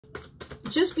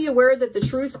just be aware that the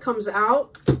truth comes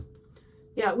out.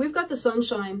 Yeah, we've got the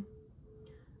sunshine.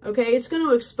 Okay, it's going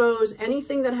to expose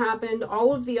anything that happened,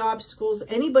 all of the obstacles,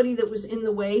 anybody that was in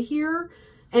the way here,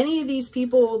 any of these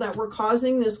people that were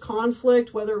causing this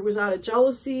conflict, whether it was out of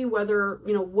jealousy, whether,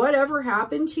 you know, whatever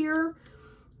happened here,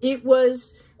 it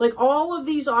was like all of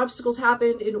these obstacles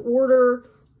happened in order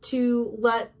to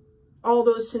let all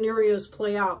those scenarios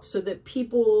play out so that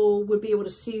people would be able to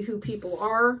see who people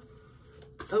are.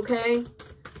 Okay,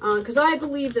 because I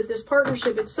believe that this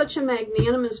partnership, it's such a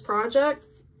magnanimous project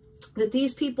that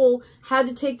these people had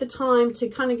to take the time to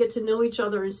kind of get to know each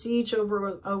other and see each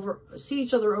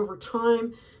other over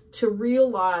time to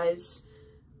realize,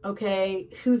 okay,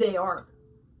 who they are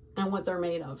and what they're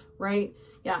made of, right?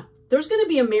 Yeah, there's going to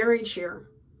be a marriage here.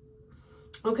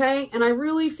 Okay, and I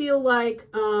really feel like,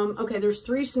 okay, there's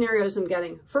 3 scenarios I'm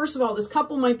getting. First of all, this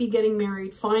couple might be getting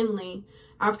married finally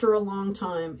after a long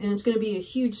time, and it's going to be a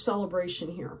huge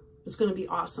celebration here. It's going to be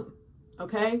awesome,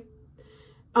 okay?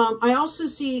 I also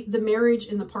see the marriage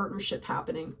and the partnership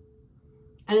happening,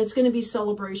 and it's going to be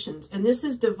celebrations, and this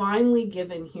is divinely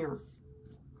given here.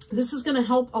 This is going to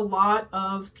help a lot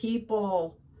of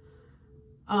people.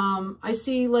 I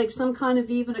see like some kind of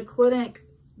even a clinic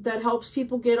that helps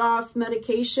people get off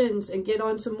medications and get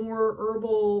onto more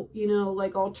herbal, you know,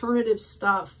 like alternative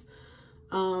stuff,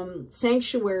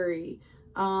 sanctuary,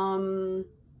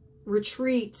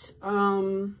 retreat,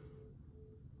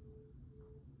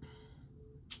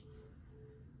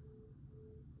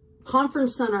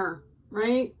 conference center,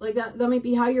 right? Like that might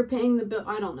be how you're paying the bill.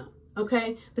 I don't know.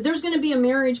 Okay. But there's going to be a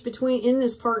marriage in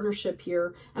this partnership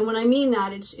here. And when I mean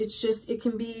that, it's just, it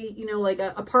can be, you know, like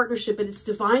a partnership, but it's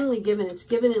divinely given. It's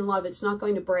given in love. It's not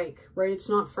going to break, right? It's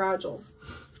not fragile.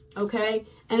 Okay.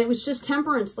 And it was just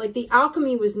temperance. Like the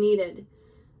alchemy was needed.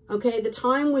 Okay. The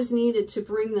time was needed to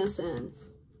bring this in.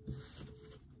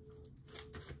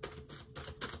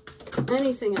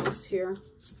 Anything else here?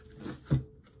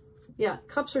 Yeah.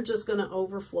 Cups are just going to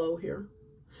overflow here.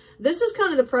 This is kind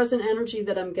of the present energy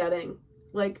that I'm getting.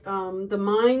 Like the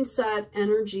mindset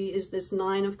energy is this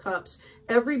 9 of Cups.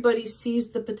 Everybody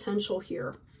sees the potential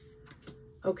here.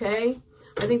 Okay?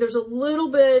 I think there's a little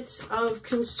bit of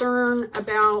concern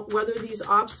about whether these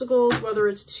obstacles, whether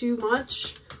it's too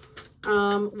much,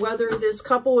 whether this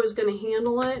couple is going to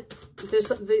handle it.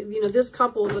 This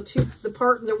couple,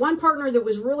 the one partner that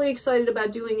was really excited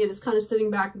about doing it is kind of sitting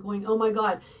back and going, oh my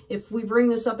God, if we bring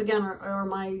this up again, are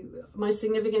my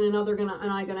significant and other and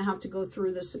I gonna have to go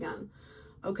through this again.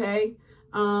 Okay.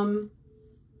 And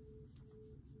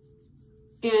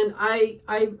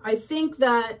I think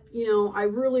that, you know,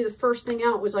 the first thing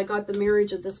out was I got the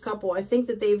marriage of this couple. I think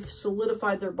that they've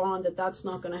solidified their bond, that's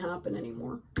not going to happen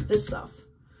anymore. This stuff,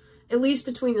 at least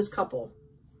between this couple.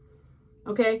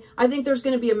 Okay, I think there's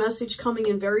going to be a message coming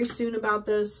in very soon about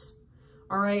this.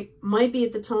 All right, might be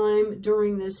at the time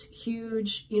during this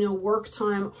huge, you know, work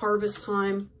time, harvest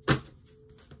time.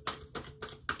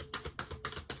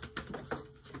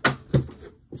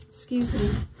 Excuse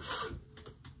me.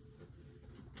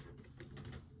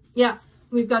 Yeah,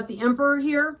 we've got the Emperor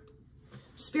here.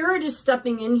 Spirit is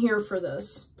stepping in here for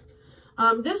this.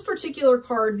 This particular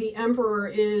card, the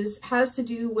Emperor, has to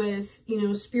do with, you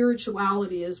know,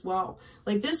 spirituality as well.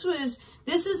 Like this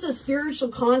is a spiritual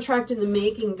contract in the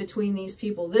making between these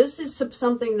people. This is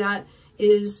something that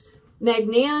is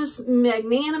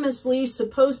magnanimously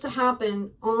supposed to happen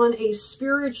on a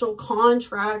spiritual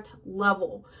contract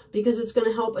level because it's going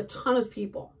to help a ton of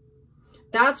people.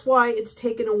 That's why it's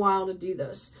taken a while to do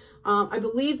this. I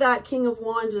believe that King of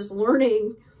Wands is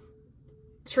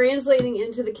translating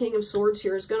into the King of Swords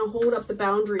here, is going to hold up the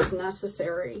boundaries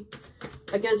necessary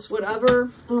against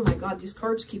whatever, oh my God, these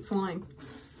cards keep flying.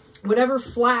 Whatever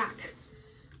flack,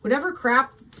 whatever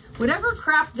crap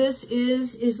this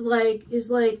is like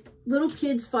little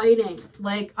kids fighting.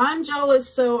 Like, I'm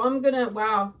jealous, so I'm gonna,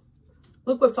 wow,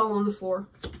 look what fell on the floor.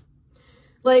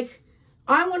 Like,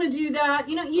 I want to do that.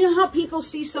 You know how people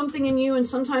see something in you and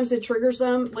sometimes it triggers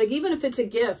them? Like, even if it's a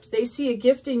gift, they see a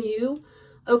gift in you,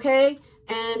 okay?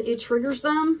 And it triggers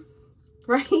them,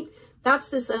 right? That's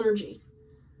this energy.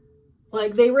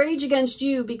 Like, they rage against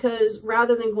you because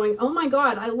rather than going, oh my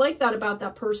God, I like that about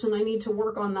that person, I need to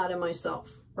work on that in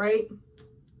myself, right?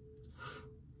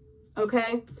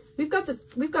 Okay, we've got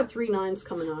 3 9s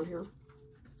coming out here.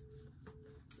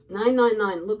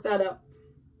 999, look that up.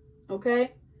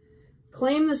 Okay,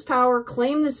 claim this power,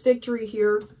 claim this victory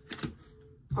here.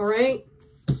 All right,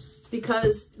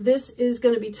 because this is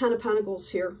going to be 10 of Pentacles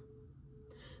here.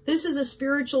 This is a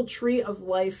spiritual tree of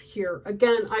life here.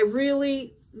 Again,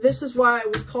 this is why I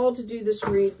was called to do this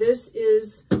read. This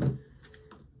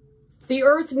The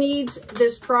earth needs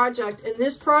this project, and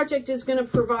this project is going to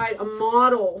provide a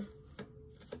model,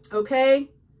 okay?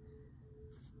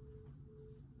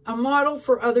 A model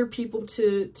for other people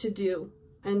to do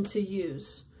and to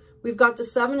use. We've got the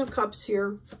 7 of Cups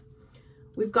here.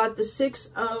 We've got the 6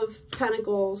 of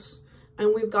Pentacles,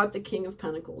 and we've got the King of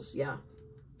Pentacles. Yeah.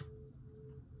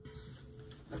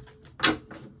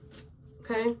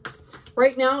 Okay.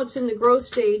 Right now it's in the growth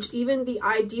stage. Even the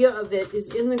idea of it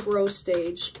is in the growth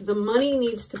stage. The money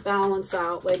needs to balance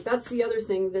out. Like, that's the other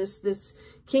thing. This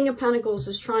King of Pentacles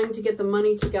is trying to get the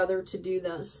money together to do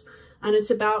this. And it's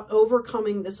about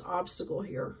overcoming this obstacle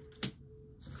here.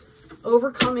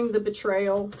 Overcoming the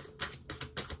betrayal.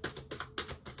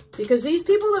 Because these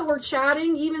people that were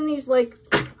chatting, even these, like,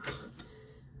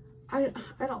 I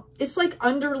don't, it's like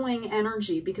underling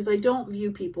energy, because I don't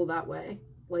view people that way,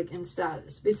 like in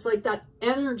status. It's like that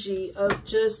energy of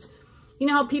just, you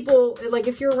know how people, like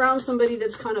if you're around somebody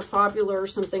that's kind of popular or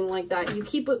something like that,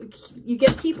 you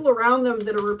get people around them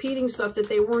that are repeating stuff that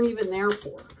they weren't even there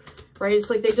for, right? It's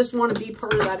like they just want to be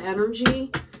part of that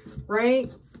energy, right?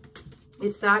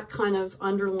 It's that kind of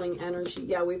underling energy.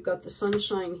 Yeah, we've got the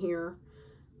sunshine here.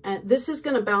 And this is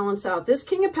going to balance out. This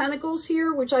King of Pentacles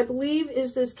here, which I believe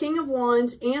is this King of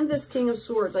Wands and this King of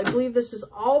Swords. I believe this is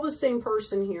all the same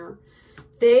person here.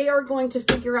 They are going to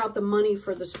figure out the money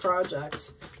for this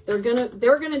project. They're gonna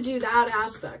do that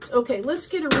aspect. Okay, let's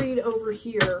get a read over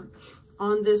here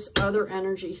on this other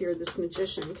energy here, this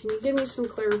Magician. Can you give me some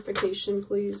clarification,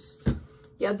 please?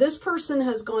 Yeah, this person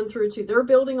has gone through too. They're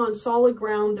building on solid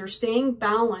ground. They're staying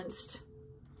balanced.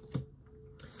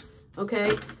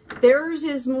 Okay, theirs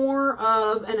is more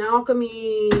of an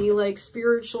alchemy, like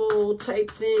spiritual type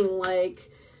thing. Like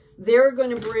they're going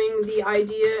to bring the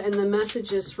idea and the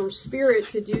messages from spirit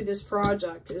to do this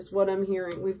project is what I'm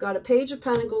hearing. We've got a Page of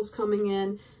Pentacles coming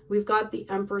in. We've got the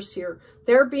Empress here.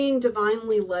 They're being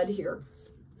divinely led here.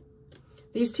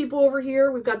 These people over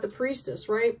here, we've got the Priestess,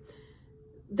 right?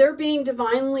 They're being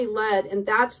divinely led, and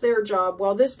that's their job,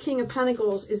 while this King of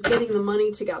Pentacles is getting the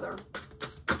money together.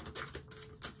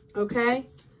 Okay?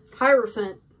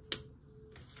 Hierophant.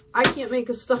 I can't make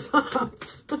this stuff up.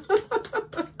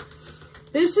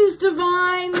 This is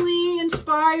divinely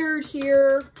inspired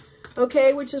here.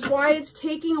 Okay? Which is why it's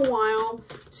taking a while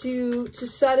to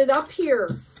set it up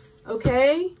here.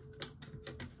 Okay?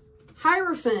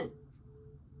 Hierophant.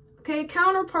 Okay?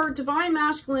 Counterpart, divine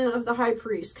masculine of the high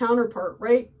priest. Counterpart,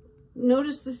 right?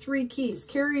 Notice the 3 keys.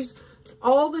 Carries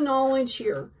all the knowledge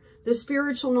here. The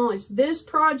spiritual knowledge. This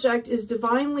project is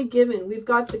divinely given. We've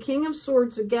got the King of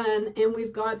Swords again, and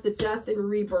we've got the Death and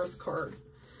Rebirth card.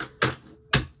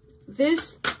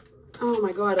 This, oh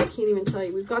my God, I can't even tell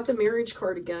you. We've got the Marriage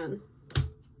card again.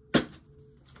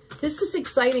 This is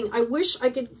exciting. I wish I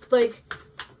could, like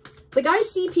I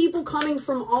see people coming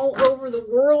from all over the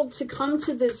world to come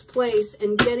to this place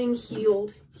and getting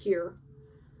healed here.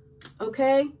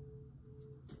 Okay?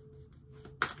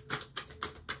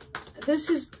 This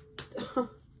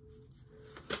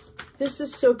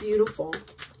is so beautiful.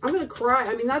 I'm going to cry.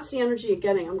 I mean, that's the energy you're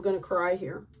getting. I'm going to cry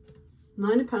here.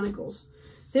 9 of Pentacles.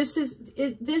 This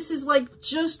is like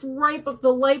just right up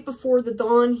the light before the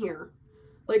dawn here.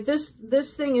 Like this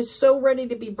thing is so ready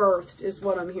to be birthed is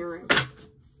what I'm hearing.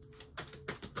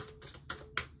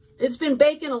 It's been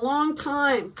baking a long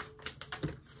time.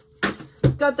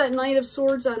 Got that Knight of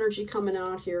Swords energy coming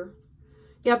out here.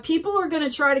 Yeah, people are going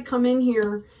to try to come in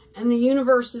here and the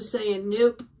universe is saying,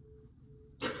 nope.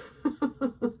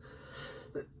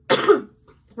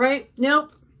 Right?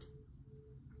 Nope.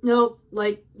 Nope.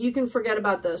 Like, you can forget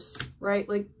about this. Right?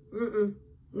 Like,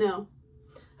 no.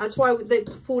 That's why they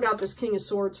pulled out this King of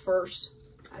Swords first.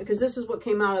 Because this is what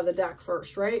came out of the deck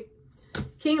first, right?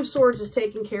 King of Swords is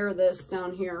taking care of this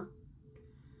down here.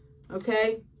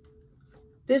 Okay?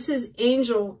 This is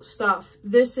angel stuff.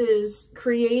 This is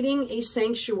creating a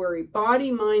sanctuary,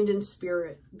 body, mind, and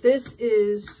spirit. This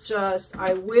is just,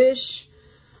 I wish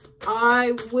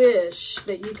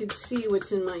that you could see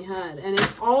what's in my head. And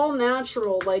it's all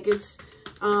natural. Like it's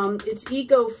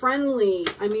eco-friendly.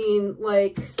 I mean,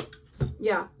 like,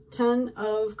 yeah, 10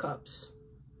 of Cups.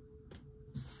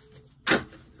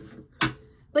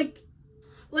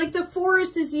 Like the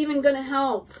forest is even going to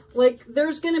help. Like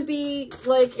there's going to be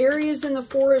like areas in the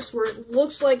forest where it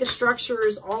looks like a structure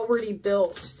is already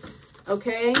built.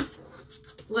 Okay?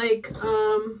 Like,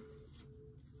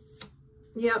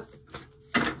 yep.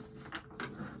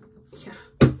 Yeah.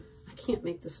 I can't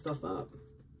make this stuff up.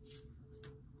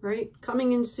 Right?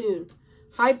 Coming in soon.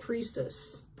 High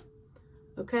Priestess.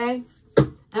 Okay?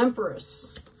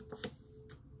 Empress.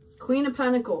 Queen of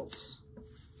Pentacles.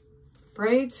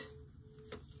 Right?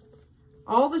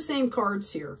 All the same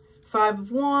cards here. Five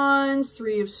of Wands,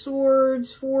 Three of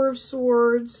Swords, Four of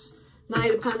Swords,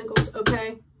 Knight of Pentacles,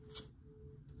 okay?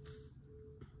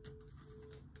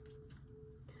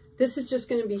 This is just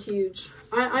going to be huge.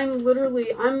 I'm literally,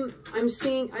 I'm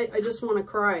seeing, I just want to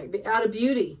cry out of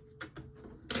beauty.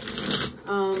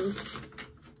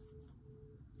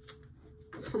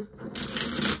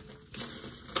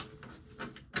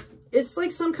 It's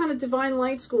like some kind of divine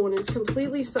light school, and it's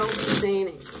completely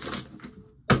self-sustaining.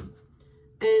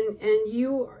 And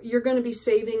you're going to be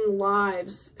saving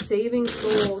lives, saving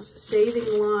souls,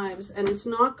 saving lives, and it's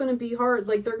not going to be hard.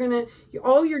 Like they're going to,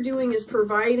 all you're doing is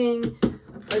providing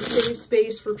a safe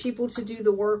space for people to do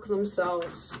the work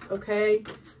themselves, okay?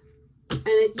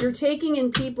 And you're taking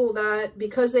in people that,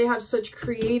 because they have such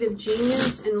creative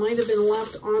genius and might have been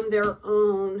left on their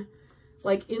own,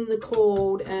 like in the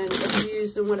cold and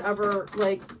abused and whatever,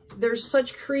 like there's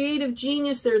such creative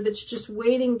genius there that's just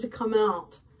waiting to come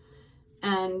out.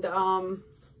 And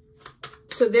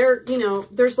so there, you know,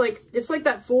 there's like, it's like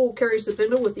that fool who carries the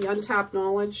bindle with the untapped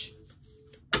knowledge,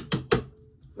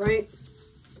 right?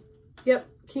 Yep.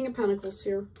 King of Pentacles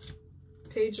here.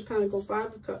 Page of Pentacles,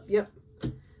 Five of Cups. Yep.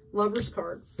 Lover's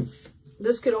card.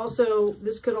 This could also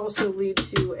lead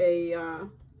to a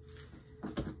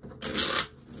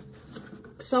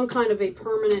some kind of a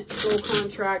permanent soul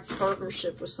contract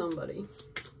partnership with somebody.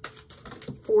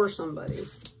 For somebody.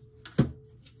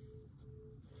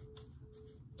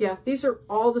 Yeah, these are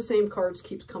all the same cards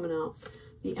keeps coming out.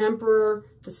 The Emperor,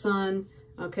 the Sun,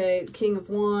 okay, King of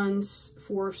Wands,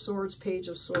 Four of Swords, Page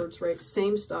of Swords, right?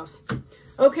 Same stuff.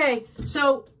 Okay,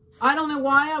 so I don't know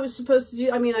why I was supposed to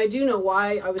do, I mean, I do know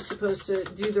why I was supposed to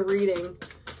do the reading.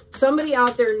 Somebody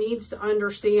out there needs to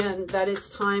understand that it's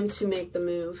time to make the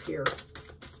move here.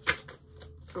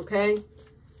 Okay?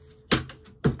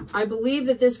 I believe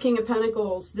that this King of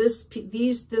Pentacles, this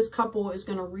couple is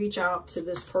going to reach out to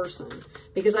this person,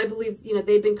 because I believe, you know,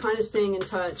 they've been kind of staying in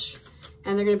touch,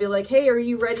 and they're going to be like, hey, are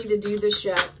you ready to do this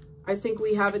yet? I think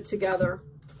we have it together.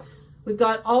 We've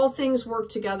got all things work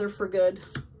together for good.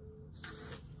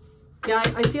 Yeah,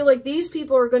 I feel like these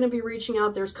people are going to be reaching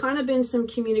out. There's kind of been some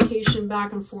communication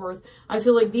back and forth. I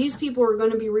feel like these people are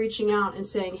going to be reaching out and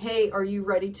saying, hey, are you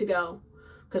ready to go?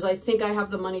 Because I think I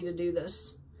have the money to do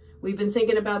this. We've been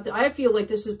thinking about I feel like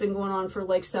this has been going on for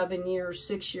like 7 years,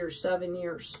 6 years, 7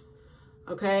 years.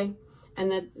 Okay?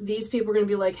 And that these people are going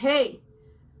to be like, hey,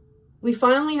 we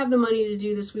finally have the money to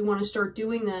do this. We want to start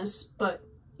doing this, but,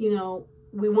 you know,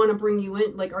 we want to bring you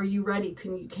in. Like, are you ready?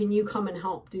 Can you come and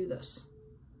help do this?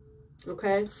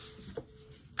 Okay?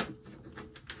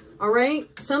 All right?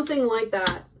 Something like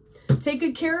that. Take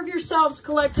good care of yourselves,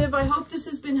 collective. I hope this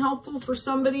has been helpful for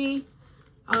somebody.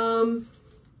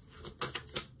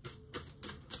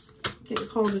 Getting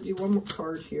called to do one more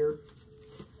card here.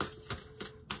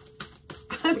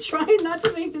 I'm trying not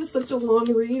to make this such a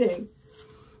long reading.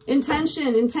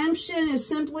 Intention. Intention is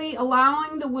simply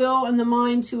allowing the will and the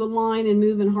mind to align and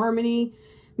move in harmony.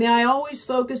 May I always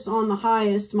focus on the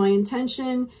highest. My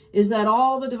intention is that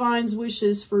all the divine's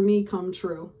wishes for me come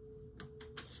true.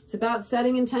 It's about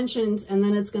setting intentions, and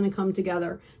then it's going to come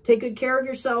together. Take good care of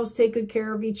yourselves. Take good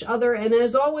care of each other. And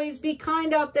as always, be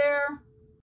kind out there.